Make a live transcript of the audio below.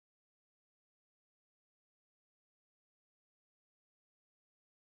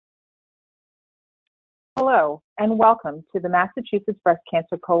Hello, and welcome to the Massachusetts Breast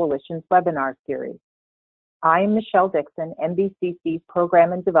Cancer Coalition's webinar series. I am Michelle Dixon, MBCC's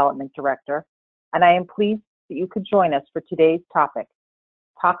Program and Development Director, and I am pleased that you could join us for today's topic,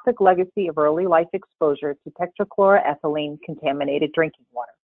 Toxic Legacy of Early Life Exposure to Tetrachloroethylene Contaminated Drinking Water.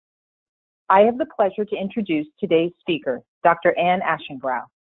 I have the pleasure to introduce today's speaker, Dr. Ann Aschengrau.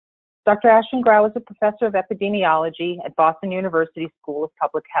 Dr. Aschengrau is a professor of epidemiology at Boston University School of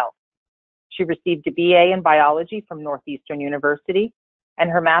Public Health. She received a BA in biology from Northeastern University and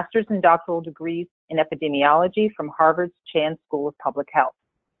her master's and doctoral degrees in epidemiology from Harvard's Chan School of Public Health.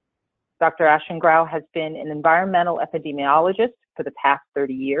 Dr. Aschengrau has been an environmental epidemiologist for the past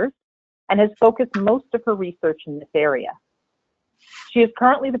 30 years and has focused most of her research in this area. She is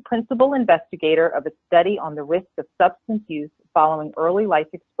currently the principal investigator of a study on the risk of substance use following early life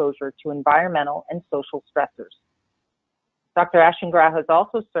exposure to environmental and social stressors. Dr. Aschengrau has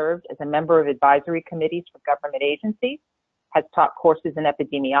also served as a member of advisory committees for government agencies, has taught courses in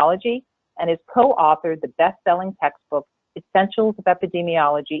epidemiology, and has co-authored the best-selling textbook, Essentials of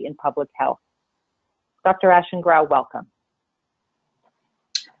Epidemiology in Public Health. Dr. Aschengrau, welcome.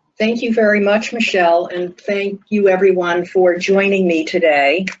 Thank you very much, Michelle, and thank you everyone for joining me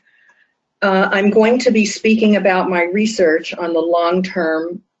today. I'm going to be speaking about my research on the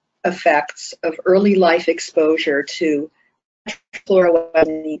long-term effects of early life exposure to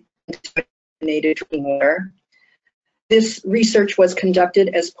tetrachloroethylene contaminated drinking water. This research was conducted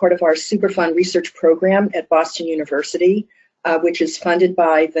as part of our Superfund research program at Boston University, which is funded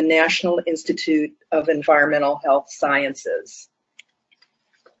by the National Institute of Environmental Health Sciences.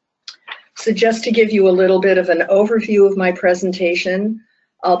 So just to give you a little bit of an overview of my presentation,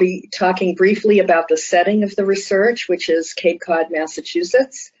 I'll be talking briefly about the setting of the research, which is Cape Cod,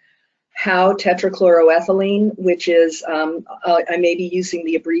 Massachusetts, how tetrachloroethylene, which is, I may be using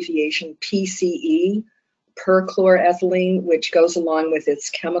the abbreviation PCE, perchloroethylene, which goes along with its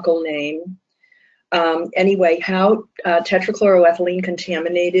chemical name. Anyway, how tetrachloroethylene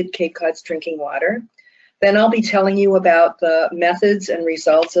contaminated Cape Cod's drinking water. Then I'll be telling you about the methods and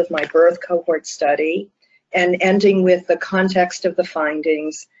results of my birth cohort study, and ending with the context of the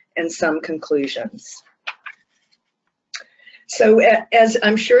findings and some conclusions. So as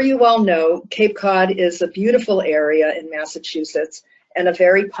I'm sure you all know, Cape Cod is a beautiful area in Massachusetts and a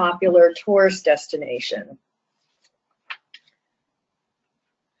very popular tourist destination.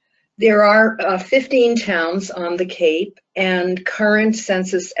 There are 15 towns on the Cape, and current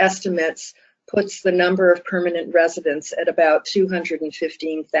census estimates puts the number of permanent residents at about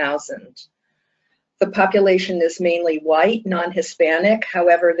 215,000. The population is mainly white, non-Hispanic.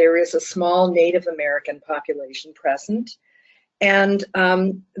 However, there is a small Native American population present. And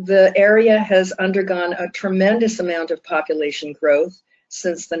the area has undergone a tremendous amount of population growth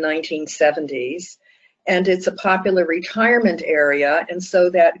since the 1970s. And it's a popular retirement area, and so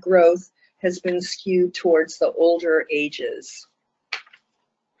that growth has been skewed towards the older ages.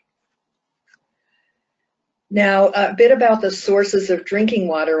 Now, a bit about the sources of drinking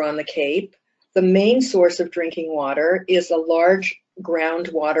water on the Cape. The main source of drinking water is a large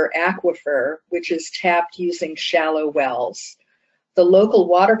groundwater aquifer, which is tapped using shallow wells. The local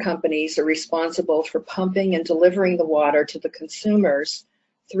water companies are responsible for pumping and delivering the water to the consumers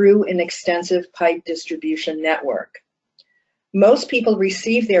through an extensive pipe distribution network. Most people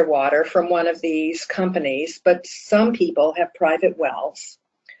receive their water from one of these companies, but some people have private wells.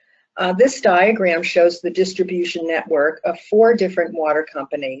 This diagram shows the distribution network of 4 different water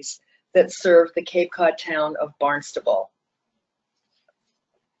companies that serve the Cape Cod town of Barnstable.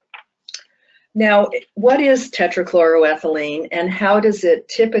 Now, what is tetrachloroethylene and how does it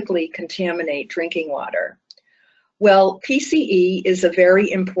typically contaminate drinking water? Well, PCE is a very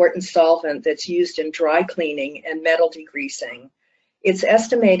important solvent that's used in dry cleaning and metal degreasing. It's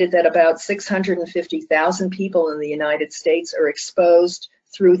estimated that about 650,000 people in the United States are exposed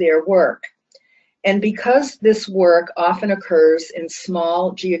through their work. And because this work often occurs in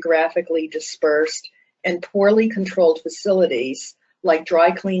small, geographically dispersed and poorly controlled facilities, like dry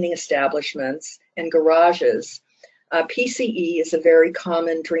cleaning establishments and garages, PCE is a very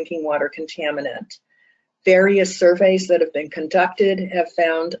common drinking water contaminant. Various surveys that have been conducted have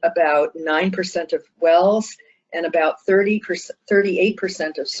found about 9% of wells and about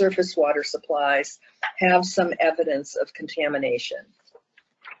 38% of surface water supplies have some evidence of contamination.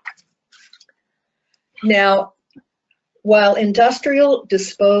 Now, while industrial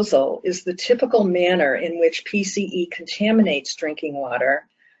disposal is the typical manner in which PCE contaminates drinking water,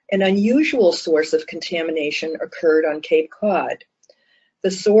 an unusual source of contamination occurred on Cape Cod.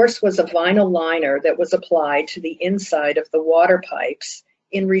 The source was a vinyl liner that was applied to the inside of the water pipes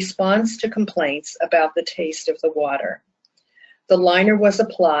in response to complaints about the taste of the water. The liner was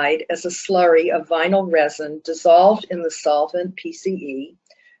applied as a slurry of vinyl resin dissolved in the solvent PCE,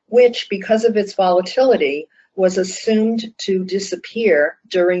 which, because of its volatility, was assumed to disappear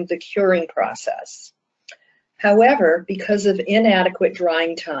during the curing process. However, because of inadequate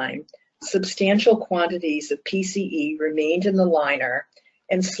drying time, substantial quantities of PCE remained in the liner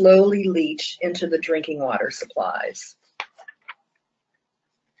and slowly leached into the drinking water supplies.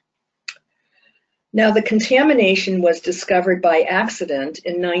 Now, the contamination was discovered by accident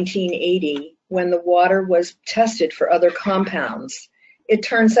in 1980 when the water was tested for other compounds. It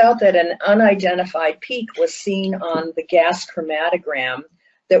turns out that an unidentified peak was seen on the gas chromatogram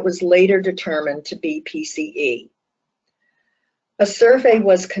that was later determined to be PCE. A survey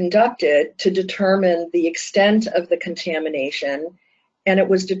was conducted to determine the extent of the contamination, and it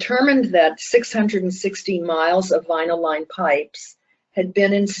was determined that 660 miles of vinyl line pipes had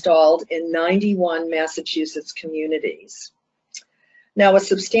been installed in 91 Massachusetts communities. Now, a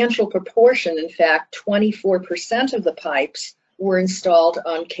substantial proportion, in fact, 24% of the pipes were installed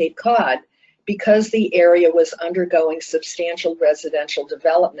on Cape Cod because the area was undergoing substantial residential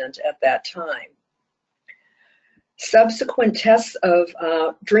development at that time. Subsequent tests of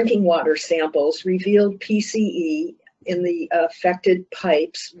drinking water samples revealed PCE in the affected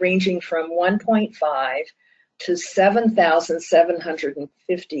pipes ranging from 1.5 to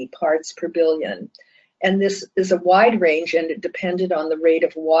 7,750 parts per billion. And this is a wide range, and it depended on the rate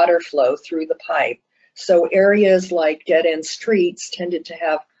of water flow through the pipe. So areas like dead-end streets tended to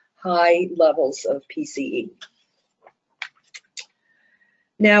have high levels of PCE.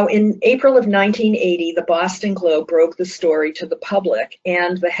 Now, in April of 1980, the Boston Globe broke the story to the public,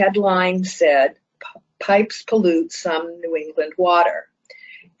 and the headline said, "Pipes pollute some New England water."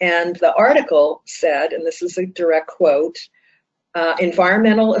 And the article said, and this is a direct quote,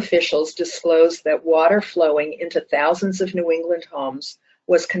 environmental officials disclosed that water flowing into thousands of New England homes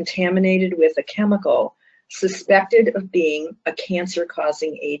was contaminated with a chemical suspected of being a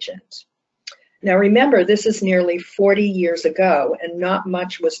cancer-causing agent. Now remember, this is nearly 40 years ago, and not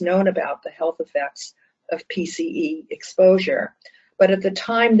much was known about the health effects of PCE exposure. But at the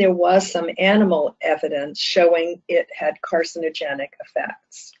time, there was some animal evidence showing it had carcinogenic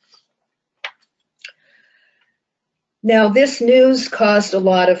effects. Now, this news caused a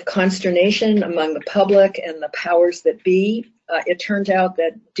lot of consternation among the public and the powers that be. It turned out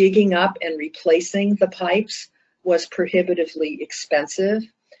that digging up and replacing the pipes was prohibitively expensive.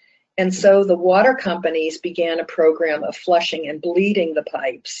 And so the water companies began a program of flushing and bleeding the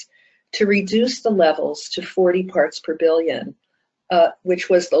pipes to reduce the levels to 40 parts per billion, which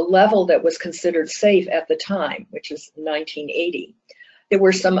was the level that was considered safe at the time, which is 1980. There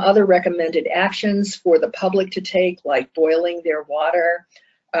were some other recommended actions for the public to take, like boiling their water,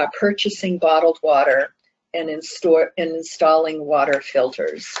 purchasing bottled water, and installing water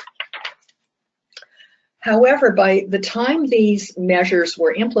filters. However, by the time these measures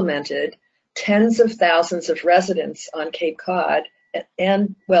were implemented, tens of thousands of residents on Cape Cod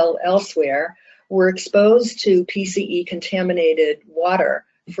and, well, elsewhere were exposed to PCE contaminated water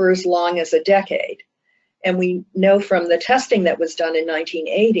for as long as a decade. And we know from the testing that was done in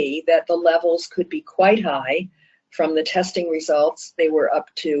 1980 that the levels could be quite high. From the testing results, they were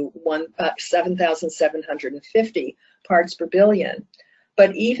up to 7,750 parts per billion.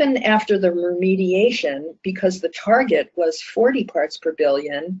 But even after the remediation, because the target was 40 parts per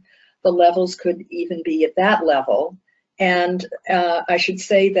billion, the levels could even be at that level. And I should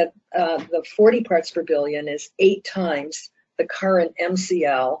say that the 40 parts per billion is 8 times the current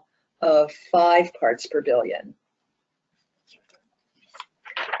MCL of 5 parts per billion.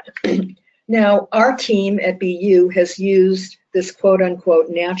 Now, our team at BU has used this quote-unquote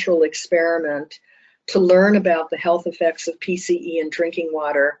natural experiment to learn about the health effects of PCE in drinking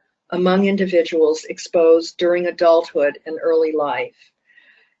water among individuals exposed during adulthood and early life.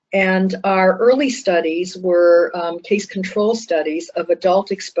 And our early studies were case control studies of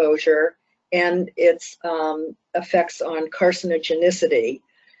adult exposure and its effects on carcinogenicity.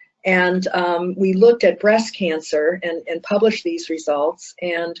 And we looked at breast cancer and published these results,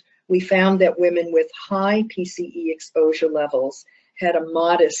 and we found that women with high PCE exposure levels had a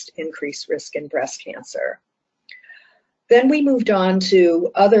modest increased risk in breast cancer. Then we moved on to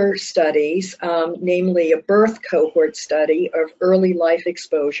other studies, namely a birth cohort study of early life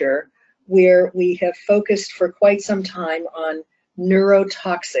exposure, where we have focused for quite some time on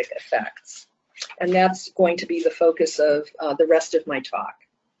neurotoxic effects. And that's going to be the focus of the rest of my talk.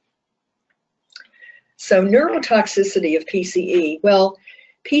 So neurotoxicity of PCE, well,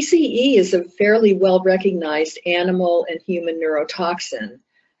 PCE is a fairly well-recognized animal and human neurotoxin.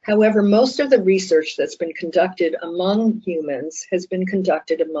 However, most of the research that's been conducted among humans has been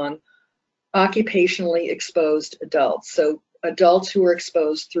conducted among occupationally exposed adults, so adults who are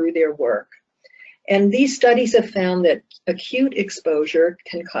exposed through their work. And these studies have found that acute exposure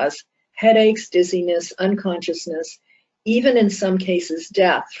can cause headaches, dizziness, unconsciousness, even in some cases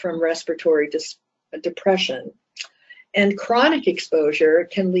death from respiratory depression. And chronic exposure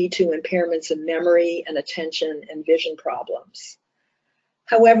can lead to impairments in memory and attention and vision problems.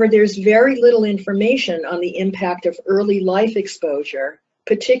 However, there's very little information on the impact of early life exposure,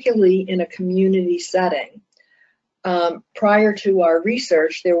 particularly in a community setting. Prior to our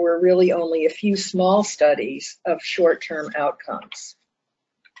research, there were really only a few small studies of short-term outcomes.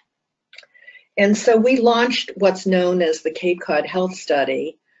 And so we launched what's known as the Cape Cod Health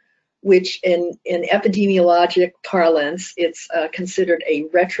Study, which in epidemiologic parlance, it's considered a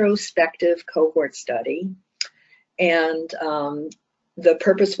retrospective cohort study. And the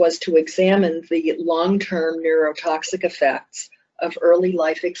purpose was to examine the long-term neurotoxic effects of early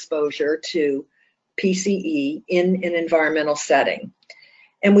life exposure to PCE in an environmental setting.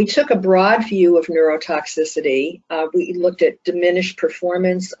 And we took a broad view of neurotoxicity. We looked at diminished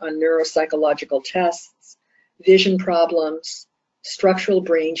performance on neuropsychological tests, vision problems, structural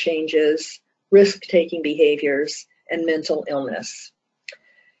brain changes, risk-taking behaviors, and mental illness.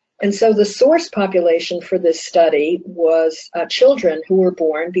 And so the source population for this study was children who were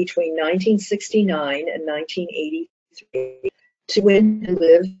born between 1969 and 1983 to women who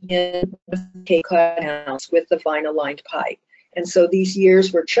lived in the Cape Cod house with the vinyl-lined pipe. And so these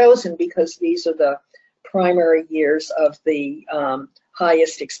years were chosen because these are the primary years of the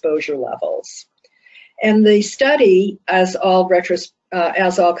highest exposure levels. And the study, as all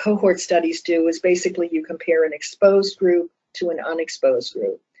cohort studies do, is basically you compare an exposed group to an unexposed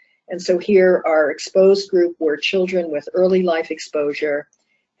group. And so here our exposed group were children with early life exposure,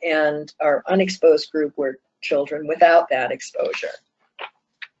 and our unexposed group were children without that exposure.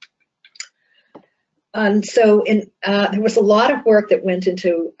 And so there was a lot of work that went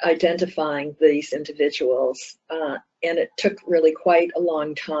into identifying these individuals, and it took really quite a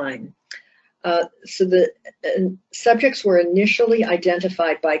long time. So the subjects were initially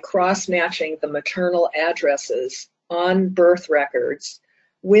identified by cross-matching the maternal addresses on birth records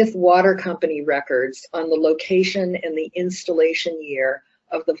with water company records on the location and the installation year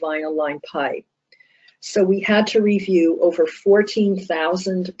of the vinyl-lined pipe. So we had to review over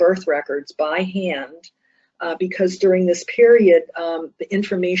 14,000 birth records by hand because during this period, the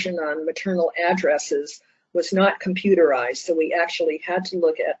information on maternal addresses was not computerized. So we actually had to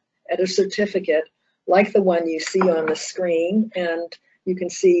look at a certificate like the one you see on the screen. And you can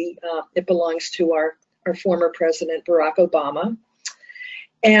see it belongs to our former president, Barack Obama.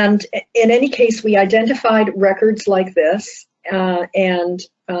 And in any case, we identified records like this and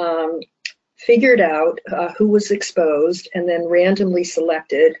figured out who was exposed, and then randomly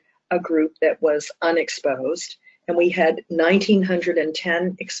selected a group that was unexposed. And we had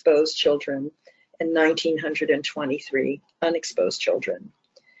 1,910 exposed children and 1,923 unexposed children.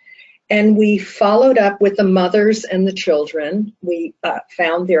 And we followed up with the mothers and the children. We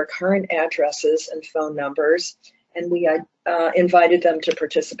found their current addresses and phone numbers, and we invited them to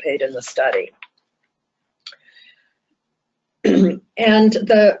participate in the study. And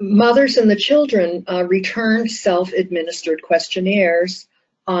the mothers and the children returned self-administered questionnaires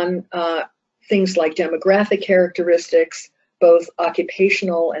on things like demographic characteristics, both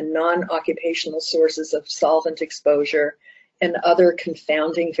occupational and non-occupational sources of solvent exposure, and other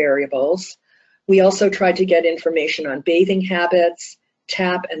confounding variables. We also tried to get information on bathing habits,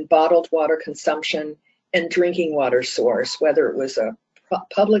 tap and bottled water consumption, and drinking water source, whether it was a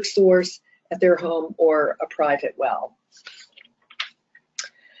public source at their home or a private well.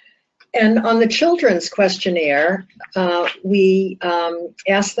 And on the children's questionnaire, we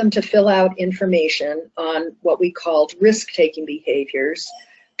asked them to fill out information on what we called risk-taking behaviors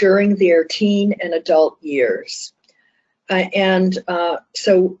during their teen and adult years.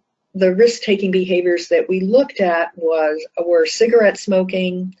 So the risk-taking behaviors that we looked at were cigarette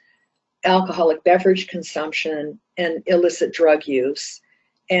smoking, alcoholic beverage consumption, and illicit drug use.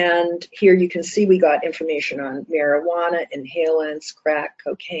 And here you can see we got information on marijuana, inhalants, crack,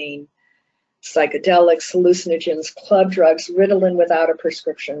 cocaine, psychedelics, hallucinogens, club drugs, Ritalin without a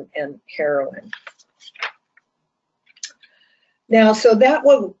prescription, and heroin. Now, so that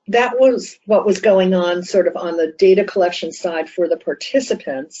was what was going on sort of on the data collection side for the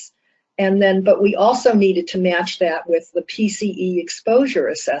participants. And then, but we also needed to match that with the PCE exposure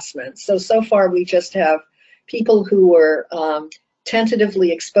assessment. So far we just have people who were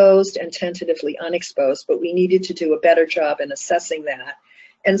tentatively exposed and tentatively unexposed, but we needed to do a better job in assessing that.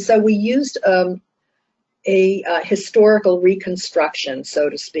 And so we used a historical reconstruction, so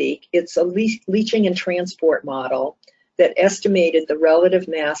to speak. It's a leaching and transport model that estimated the relative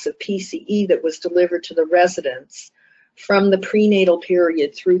mass of PCE that was delivered to the residents from the prenatal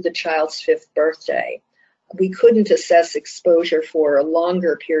period through the child's 5th birthday. We couldn't assess exposure for a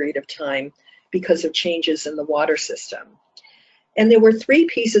longer period of time because of changes in the water system. And there were 3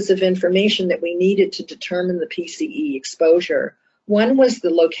 pieces of information that we needed to determine the PCE exposure. One was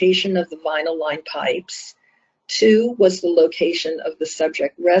the location of the vinyl line pipes. 2 was the location of the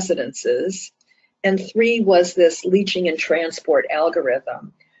subject residences. And 3 was this leaching and transport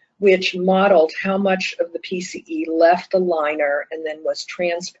algorithm, which modeled how much of the PCE left the liner and then was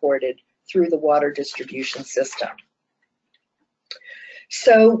transported through the water distribution system.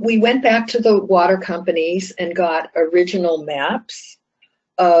 So we went back to the water companies and got original maps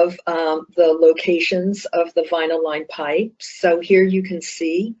of the locations of the vinyl line pipes. So here you can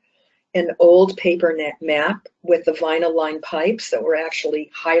see an old paper map with the vinyl line pipes that were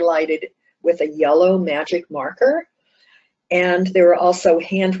actually highlighted with a yellow magic marker. And there were also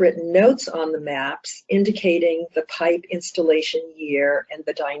handwritten notes on the maps indicating the pipe installation year and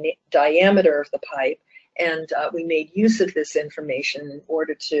the diameter of the pipe. And we made use of this information in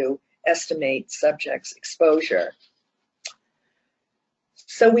order to estimate subjects' exposure.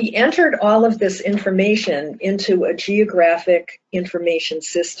 So we entered all of this information into a geographic information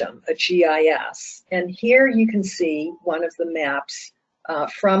system, a GIS. And here you can see one of the maps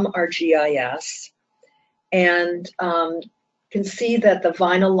from our GIS. And you can see that the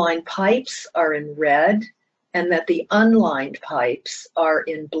vinyl line pipes are in red and that the unlined pipes are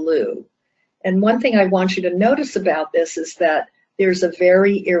in blue. And one thing I want you to notice about this is that there's a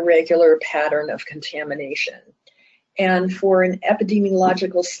very irregular pattern of contamination. And for an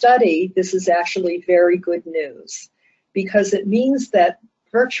epidemiological study, this is actually very good news because it means that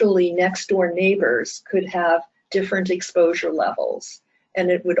virtually next door neighbors could have different exposure levels,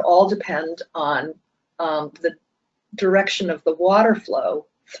 and it would all depend on the direction of the water flow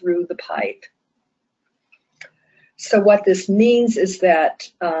through the pipe. So what this means is that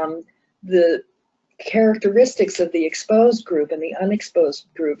the characteristics of the exposed group and the unexposed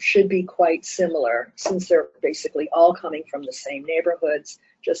group should be quite similar, since they're basically all coming from the same neighborhoods,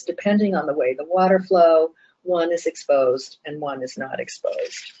 just depending on the way the water flow, one is exposed and one is not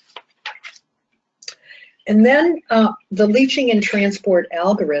exposed. And then the leaching and transport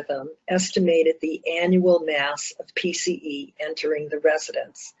algorithm estimated the annual mass of PCE entering the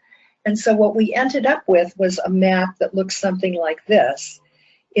residence. And so what we ended up with was a map that looks something like this.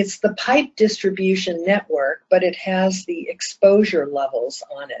 It's the pipe distribution network, but it has the exposure levels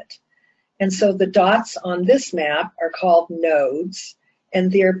on it. And so the dots on this map are called nodes, and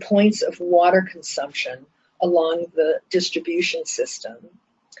they're points of water consumption along the distribution system.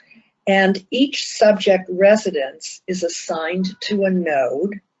 And each subject residence is assigned to a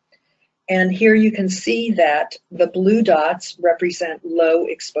node. And here you can see that the blue dots represent low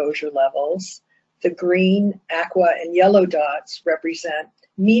exposure levels. The green, aqua, and yellow dots represent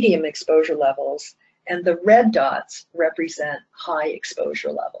medium exposure levels, and the red dots represent high exposure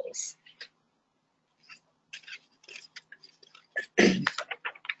levels.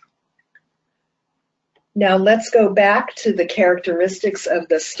 Now let's go back to the characteristics of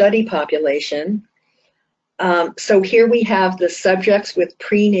the study population. So here we have the subjects with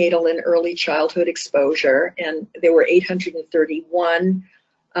prenatal and early childhood exposure, and there were 831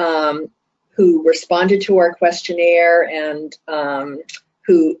 who responded to our questionnaire and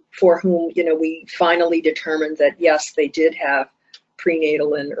for whom we finally determined that yes, they did have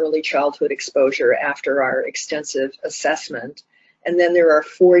prenatal and early childhood exposure after our extensive assessment. And then there are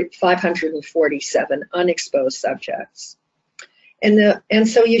 547 unexposed subjects. And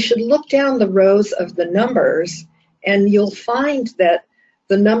so you should look down the rows of the numbers, and you'll find that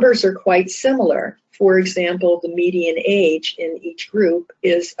the numbers are quite similar. For example, the median age in each group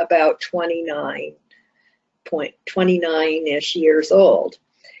is about 29-ish years old.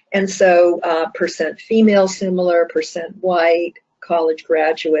 And so percent female similar, percent white, college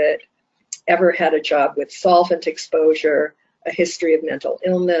graduate, ever had a job with solvent exposure, a history of mental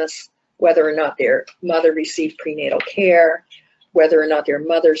illness, whether or not their mother received prenatal care, whether or not their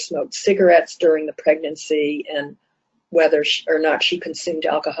mother smoked cigarettes during the pregnancy, and whether or not she consumed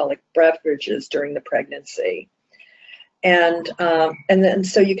alcoholic beverages during the pregnancy. And then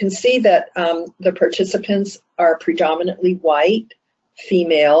so you can see that the participants are predominantly white,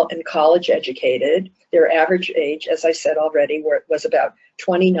 female, and college educated. Their average age, as I said already, was about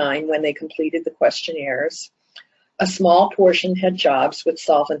 29 when they completed the questionnaires. A small portion had jobs with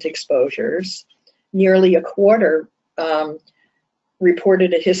solvent exposures. Nearly a quarter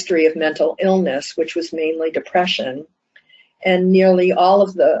reported a history of mental illness, which was mainly depression. And nearly all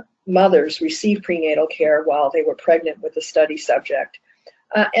of the mothers received prenatal care while they were pregnant with the study subject.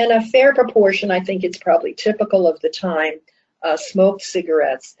 And a fair proportion, I think it's probably typical of the time, smoked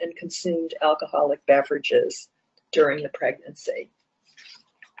cigarettes and consumed alcoholic beverages during the pregnancy.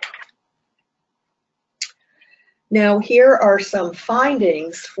 Now, here are some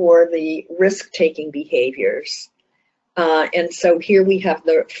findings for the risk-taking behaviors. And so here we have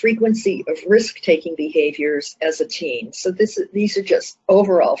the frequency of risk-taking behaviors as a teen. So these are just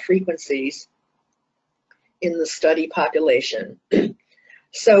overall frequencies in the study population.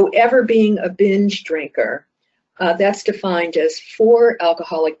 So ever being a binge drinker, that's defined as 4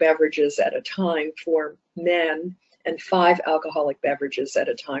 alcoholic beverages at a time for men and 5 alcoholic beverages at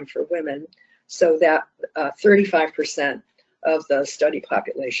a time for women. So that 35% of the study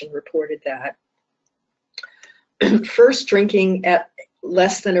population reported that. First drinking at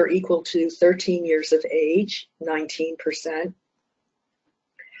less than or equal to 13 years of age, 19%.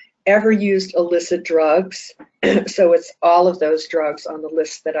 Ever used illicit drugs, so it's all of those drugs on the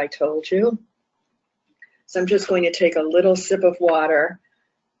list that I told you. So I'm just going to take a little sip of water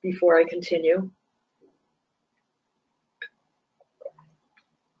before I continue.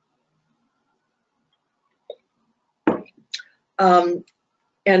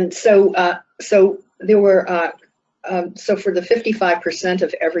 And so there were, so for the 55%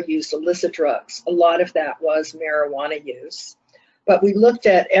 of ever used illicit drugs, a lot of that was marijuana use. But we looked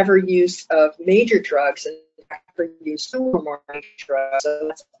at ever use of major drugs and ever use 2 or more major drugs. So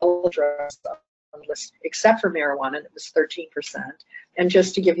that's all the drugs on the list except for marijuana, and it was 13%. And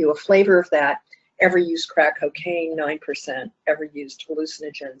just to give you a flavor of that, ever used crack cocaine, 9%, ever used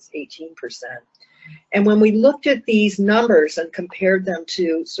hallucinogens, 18%. And when we looked at these numbers and compared them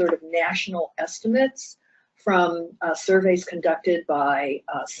to sort of national estimates from surveys conducted by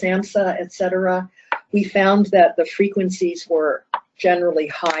SAMHSA, et cetera, we found that the frequencies were generally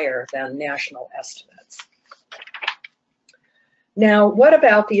higher than national estimates. Now, what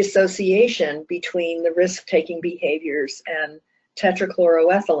about the association between the risk-taking behaviors and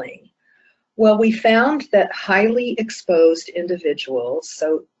tetrachloroethylene? Well, we found that highly exposed individuals,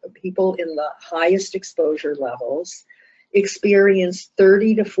 so people in the highest exposure levels, experienced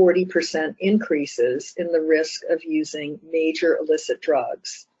 30 to 40% increases in the risk of using major illicit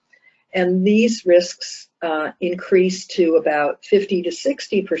drugs. And these risks increased to about 50 to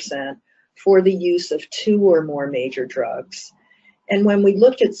 60% for the use of 2 or more major drugs. And when we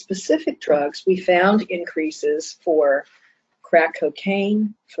looked at specific drugs, we found increases for crack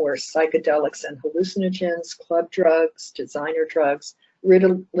cocaine, for psychedelics and hallucinogens, club drugs, designer drugs,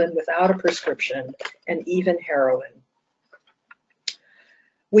 Ritalin without a prescription, and even heroin.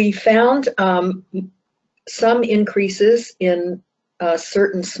 We found some increases in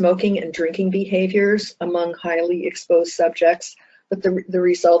certain smoking and drinking behaviors among highly exposed subjects, but the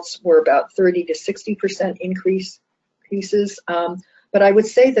results were about 30 to 60% increases. But I would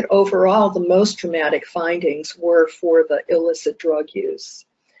say that overall, the most dramatic findings were for the illicit drug use.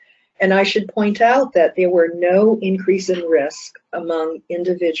 And I should point out that there were no increase in risk among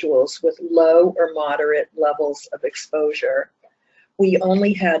individuals with low or moderate levels of exposure. We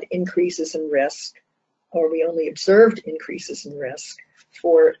only had increases in risk, or we only observed increases in risk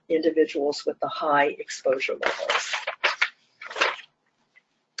for individuals with the high exposure levels.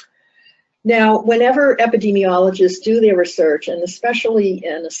 Now, whenever epidemiologists do their research, and especially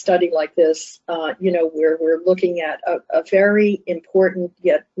in a study like this, where we're looking at a very important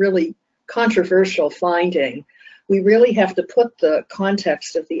yet really controversial finding, we really have to put the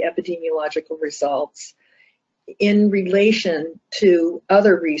context of the epidemiological results in relation to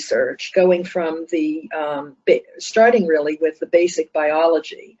other research, going from the, starting really with the basic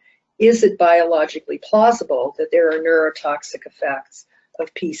biology. Is it biologically plausible that there are neurotoxic effects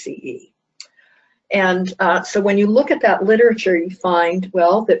of PCE? And so when you look at that literature, you find,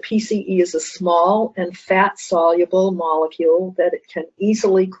 well, that PCE is a small and fat-soluble molecule, that it can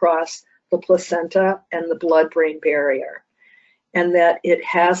easily cross the placenta and the blood-brain barrier, and that it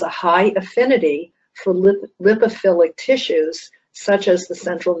has a high affinity for lipophilic tissues, such as the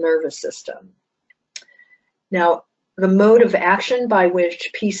central nervous system. Now, the mode of action by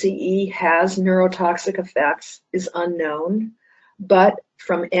which PCE has neurotoxic effects is unknown, but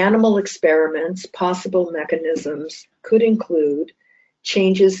from animal experiments, possible mechanisms could include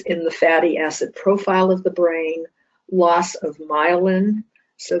changes in the fatty acid profile of the brain, loss of myelin,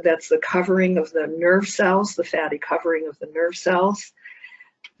 so that's the covering of the nerve cells, the fatty covering of the nerve cells,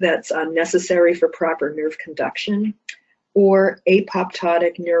 that's necessary for proper nerve conduction, or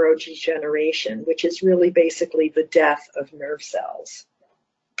apoptotic neurodegeneration, which is really basically the death of nerve cells.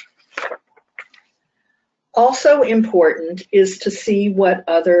 Also important is to see what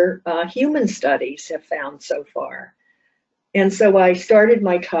other human studies have found so far. And so I started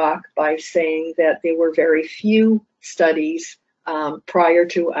my talk by saying that there were very few studies prior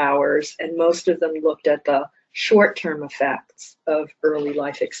to ours, and most of them looked at the short-term effects of early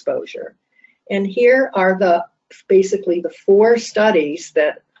life exposure. And here are basically the 4 studies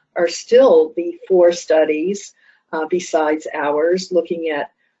that are still the 4 studies besides ours, looking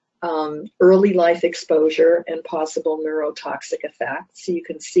at early life exposure and possible neurotoxic effects. So you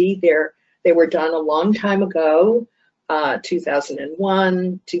can see they were done a long time ago,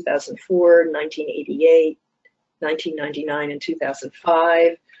 2001, 2004, 1988, 1999, and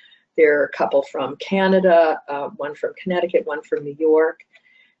 2005. There are a couple from Canada, one from Connecticut, one from New York.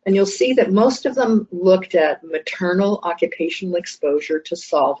 And you'll see that most of them looked at maternal occupational exposure to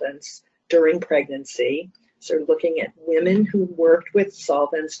solvents during pregnancy. So looking at women who worked with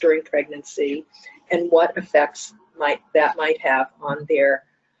solvents during pregnancy and what effects that might have on their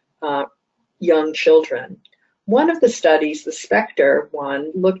young children. One of the studies, the Spectre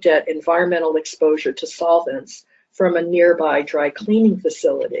one, looked at environmental exposure to solvents from a nearby dry cleaning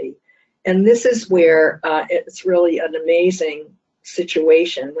facility. And this is where it's really an amazing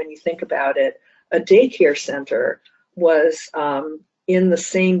situation when you think about it. A daycare center was in the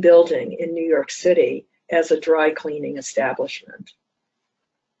same building in New York City as a dry cleaning establishment.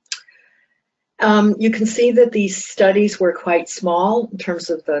 You can see that these studies were quite small in terms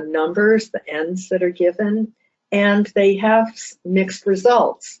of the numbers, the N's that are given, and they have mixed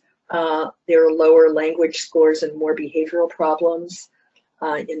results. There are lower language scores and more behavioral problems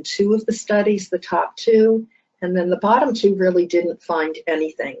in 2 of the studies, the top 2, and then the bottom 2 really didn't find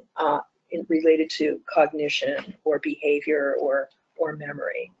anything related to cognition or behavior or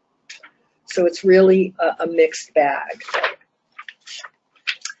memory. So it's really a mixed bag.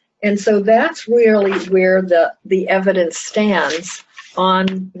 And so that's really where the evidence stands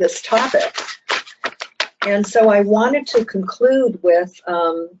on this topic. And so I wanted to conclude with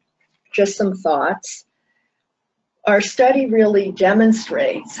just some thoughts. Our study really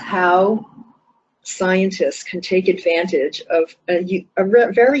demonstrates how scientists can take advantage of a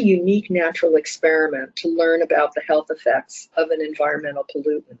very unique natural experiment to learn about the health effects of an environmental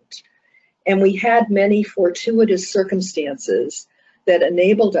pollutant. And we had many fortuitous circumstances that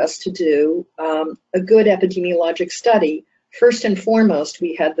enabled us to do a good epidemiologic study. First and foremost,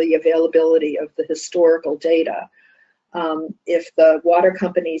 we had the availability of the historical data. If the water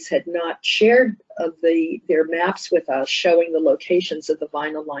companies had not shared their maps with us showing the locations of the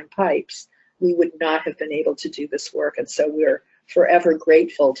vinyl line pipes, we would not have been able to do this work. And so we're forever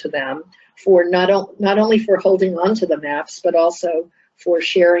grateful to them for not only for holding on to the maps, but also for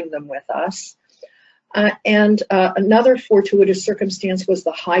sharing them with us. Another fortuitous circumstance was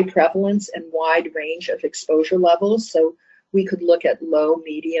the high prevalence and wide range of exposure levels. So we could look at low,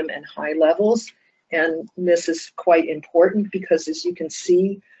 medium, and high levels. And this is quite important because, as you can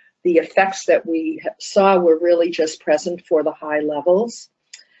see, the effects that we saw were really just present for the high levels.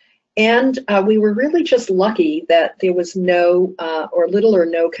 And we were really just lucky that there was no or little or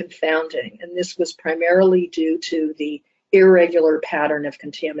no confounding. And this was primarily due to the irregular pattern of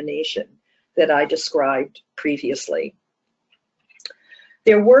contamination that I described previously.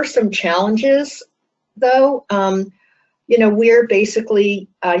 There were some challenges, though. We're basically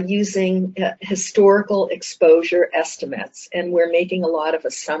using historical exposure estimates, and we're making a lot of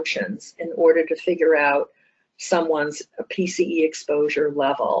assumptions in order to figure out someone's PCE exposure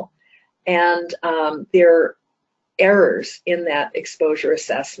level. And there are errors in that exposure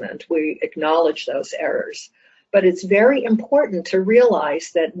assessment. We acknowledge those errors. But it's very important to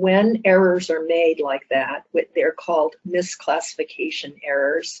realize that when errors are made like that, they're called misclassification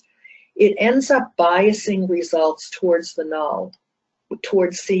errors, it ends up biasing results towards the null,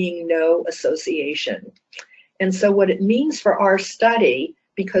 towards seeing no association. And so what it means for our study,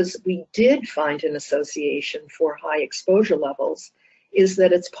 because we did find an association for high exposure levels, is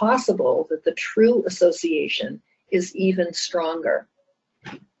that it's possible that the true association is even stronger.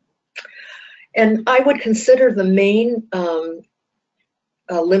 And I would consider the main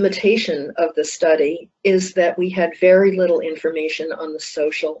limitation of the study is that we had very little information on the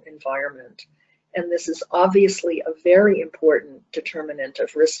social environment. And this is obviously a very important determinant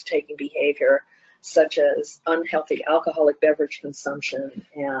of risk-taking behavior, such as unhealthy alcoholic beverage consumption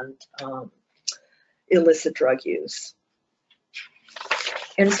and illicit drug use.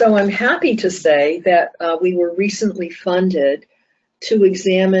 And so I'm happy to say that we were recently funded to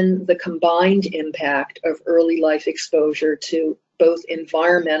examine the combined impact of early life exposure to both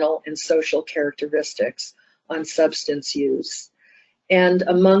environmental and social characteristics on substance use. And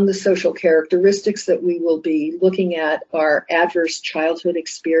among the social characteristics that we will be looking at are adverse childhood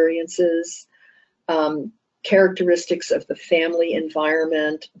experiences, characteristics of the family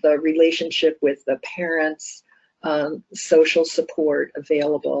environment, the relationship with the parents, social support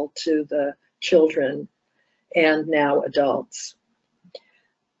available to the children and now adults.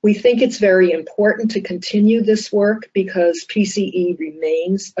 We think it's very important to continue this work because PCE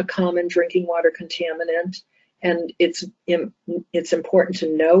remains a common drinking water contaminant, and it's important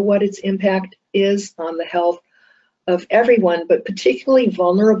to know what its impact is on the health of everyone, but particularly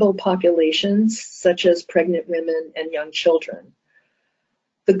vulnerable populations such as pregnant women and young children.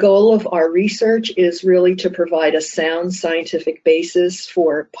 The goal of our research is really to provide a sound scientific basis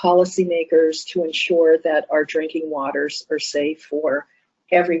for policymakers to ensure that our drinking waters are safe for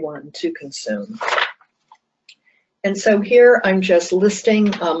everyone to consume. And so here I'm just listing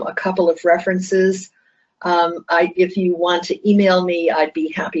a couple of references. If you want to email me, I'd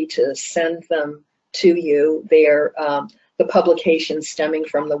be happy to send them to you. They're the publications stemming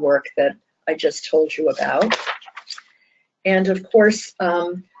from the work that I just told you about. And of course,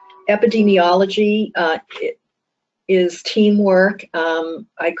 epidemiology is teamwork.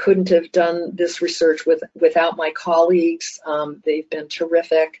 I couldn't have done this research without my colleagues. They've been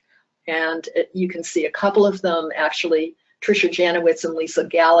terrific. And you can see a couple of them, actually, Tricia Janowitz and Lisa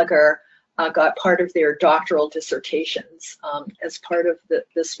Gallagher got part of their doctoral dissertations as part of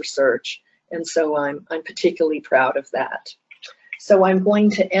this research. And so I'm particularly proud of that. So I'm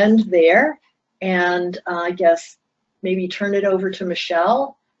going to end there and I guess maybe turn it over to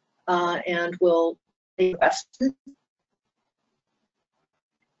Michelle and we'll take questions.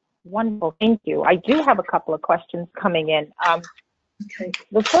 Wonderful, thank you. I do have a couple of questions coming in. Okay.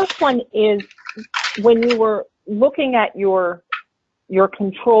 The first one is, when you were looking at your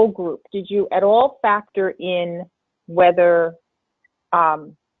control group, did you at all factor in whether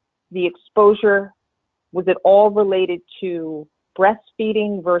the exposure, was it all related to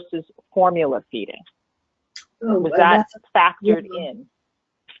breastfeeding versus formula feeding? Oh, was that factored in?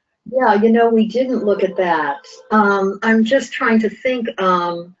 Yeah, you know, we didn't look at that. I'm just trying to think.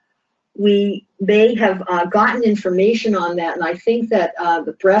 We may have gotten information on that, and I think that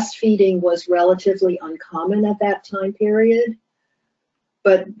the breastfeeding was relatively uncommon at that time period.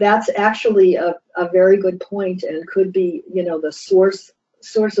 But that's actually a very good point and could be, you know, the source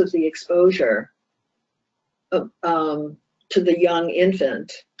of the exposure of, to the young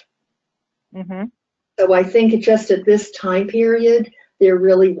infant. Mm-hmm. So I think just at this time period, there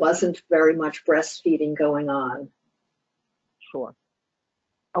really wasn't very much breastfeeding going on. Sure.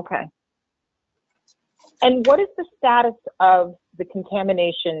 Okay. And what is the status of the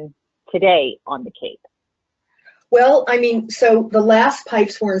contamination today on the Cape? Well, I mean, so the last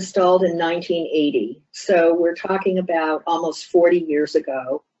pipes were installed in 1980. So we're talking about almost 40 years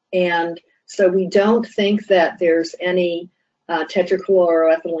ago. And so we don't think that there's any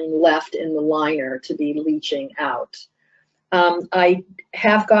tetrachloroethylene left in the liner to be leaching out. I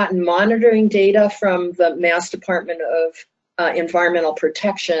have gotten monitoring data from the Mass Department of Environmental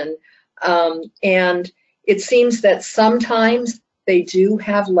Protection, and it seems that sometimes they do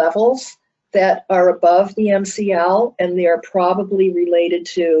have levels that are above the MCL, and they are probably related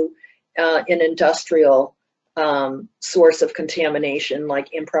to an industrial source of contamination,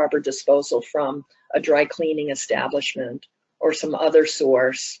 like improper disposal from a dry cleaning establishment or some other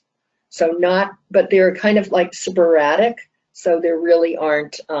source. So but they're kind of like sporadic, so there really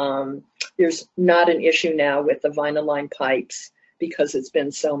aren't, there's not an issue now with the vinyl line pipes because it's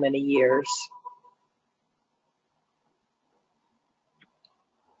been so many years.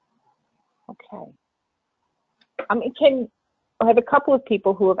 Okay. I have a couple of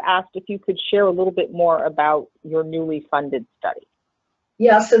people who have asked if you could share a little bit more about your newly funded study.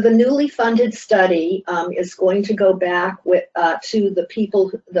 Yeah, so the newly funded study is going to go back to the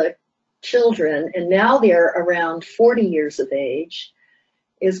people, the children, and now they're around 40 years of age,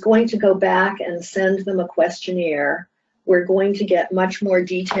 is going to go back and send them a questionnaire. We're going to get much more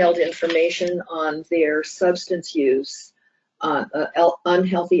detailed information on their substance use,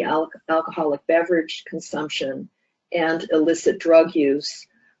 unhealthy alcoholic beverage consumption, and illicit drug use.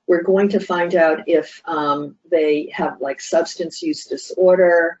 We're going to find out if they have like substance use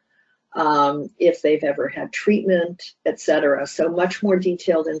disorder, if they've ever had treatment, etc. So much more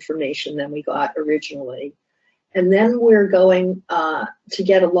detailed information than we got originally. And then we're going to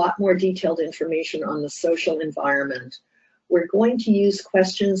get a lot more detailed information on the social environment. We're going to use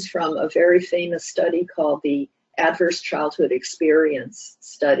questions from a very famous study called the Adverse Childhood Experience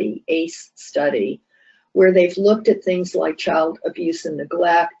Study, ACE study, where they've looked at things like child abuse and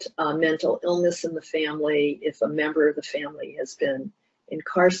neglect, mental illness in the family, if a member of the family has been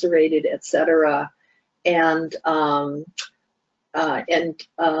incarcerated, etc., and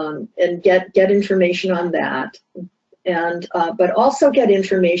get information on that, and but also get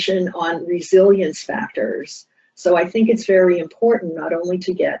information on resilience factors. So I think it's very important not only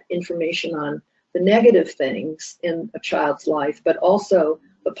to get information on the negative things in a child's life, but also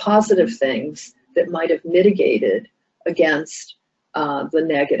the positive things that might have mitigated against the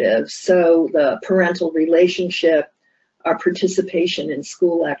negatives. So the parental relationship, our participation in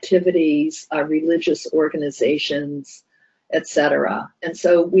school activities, our religious organizations, etc. And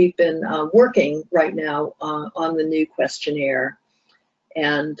so we've been working right now on the new questionnaire.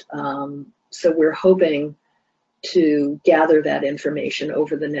 And so we're hoping to gather that information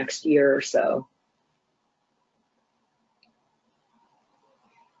over the next year or so.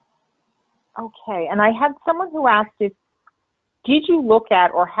 Okay, and I had someone who asked if, did you look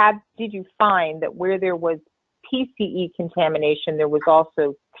at or did you find that where there was PCE contamination, there was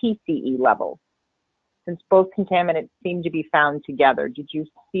also TCE levels? Since both contaminants seem to be found together, did you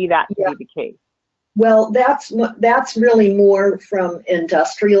see that to be the case? Well, that's really more from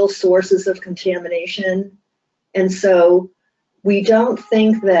industrial sources of contamination, and so we don't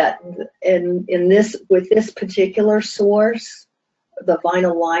think that with this particular source, the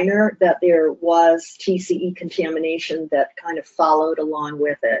vinyl liner, that there was TCE contamination that kind of followed along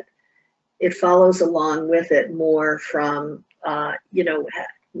with it. It follows along with it more from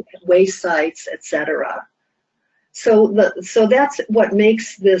waste sites, etc. So that's what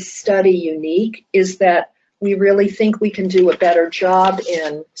makes this study unique, is that we really think we can do a better job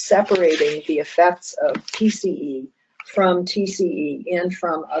in separating the effects of PCE from TCE and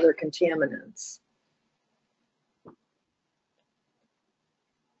from other contaminants.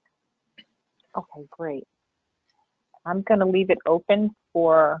 Okay, great. I'm going to leave it open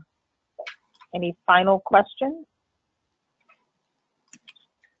for any final questions.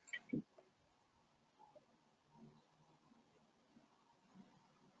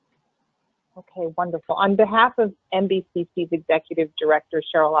 Okay, wonderful. On behalf of MBCC's Executive Director,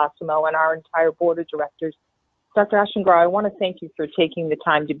 Cheryl Asimo, and our entire Board of Directors, Dr. Aschengrau, I want to thank you for taking the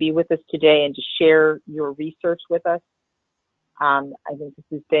time to be with us today and to share your research with us. I think this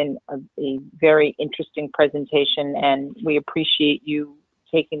has been a very interesting presentation, and we appreciate you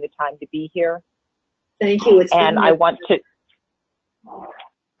taking the time to be here. Thank you. And I want to...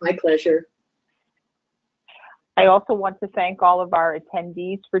 My pleasure. I also want to thank all of our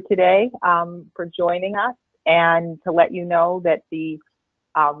attendees for today, for joining us, and to let you know that the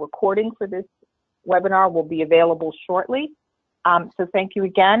recording for this webinar will be available shortly. So thank you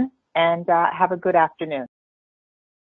again, and have a good afternoon.